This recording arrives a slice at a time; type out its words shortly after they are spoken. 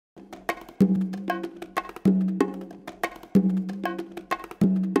Hey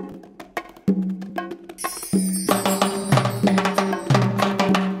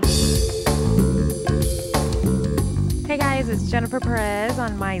guys, it's Jennifer Perez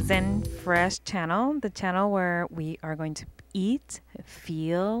on my Zen Fresh channel, the channel where we are going to eat,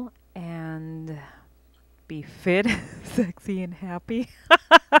 feel, and be fit, sexy, and happy.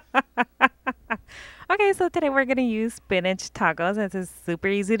 Okay, so today we're going to use spinach tacos. This is super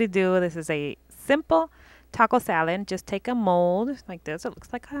easy to do. This is a simple taco salad. Just take a mold like this. It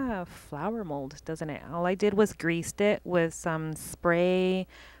looks like a flour mold, doesn't it? All I did was greased it with some spray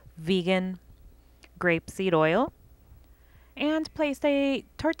vegan grapeseed oil. And placed a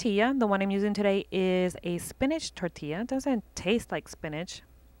tortilla. The one I'm using today is a spinach tortilla. It doesn't taste like spinach.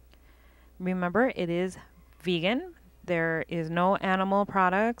 Remember, it is vegan. There is no animal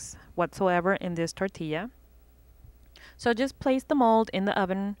products whatsoever in this tortilla. So just place the mold in the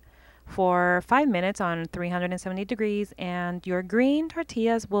oven for 5 minutes on 370 degrees, and your green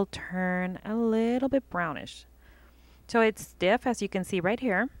tortillas will turn a little bit brownish. So it's stiff, as you can see right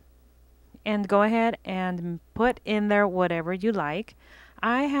here. And go ahead and put in there whatever you like.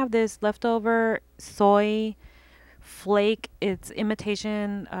 I have this leftover soy flake. It's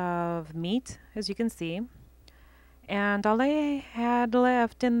imitation of meat, as you can see. And all I had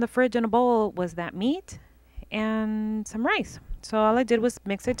left in the fridge in a bowl was that meat and some rice. So all I did was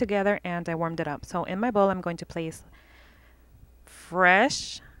mix it together and I warmed it up. So in my bowl, I'm going to place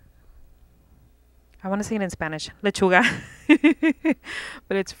fresh, I want to say it in Spanish, lechuga,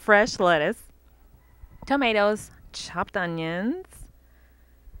 but it's fresh lettuce, tomatoes, chopped onions,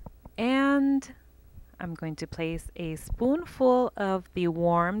 and I'm going to place a spoonful of the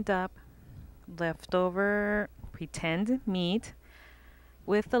warmed up leftover pretend meat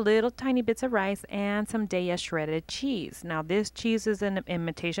with the little tiny bits of rice and some Daya shredded cheese. Now this cheese is an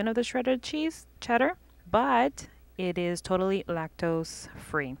imitation of the shredded cheese, cheddar, but it is totally lactose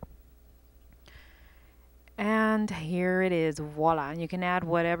free. And here it is, voila. You can add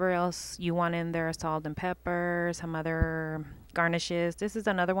whatever else you want in there, salt and pepper, some other garnishes. This is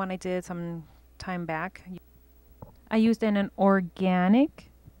another one I did some time back. I used in an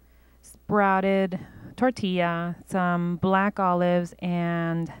organic sprouted tortilla, some black olives,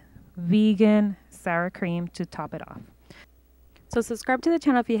 and vegan sour cream to top it off. So subscribe to the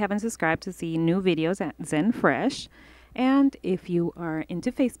channel if you haven't subscribed to see new videos at Zen Fresh. And if you are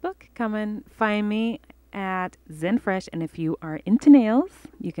into Facebook, come and find me at Zen Fresh, and if you are into nails,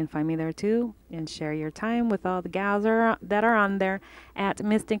 you can find me there too and share your time with all the gals that are on there at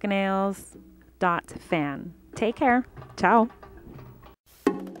mysticnails.fan. Take care. Ciao.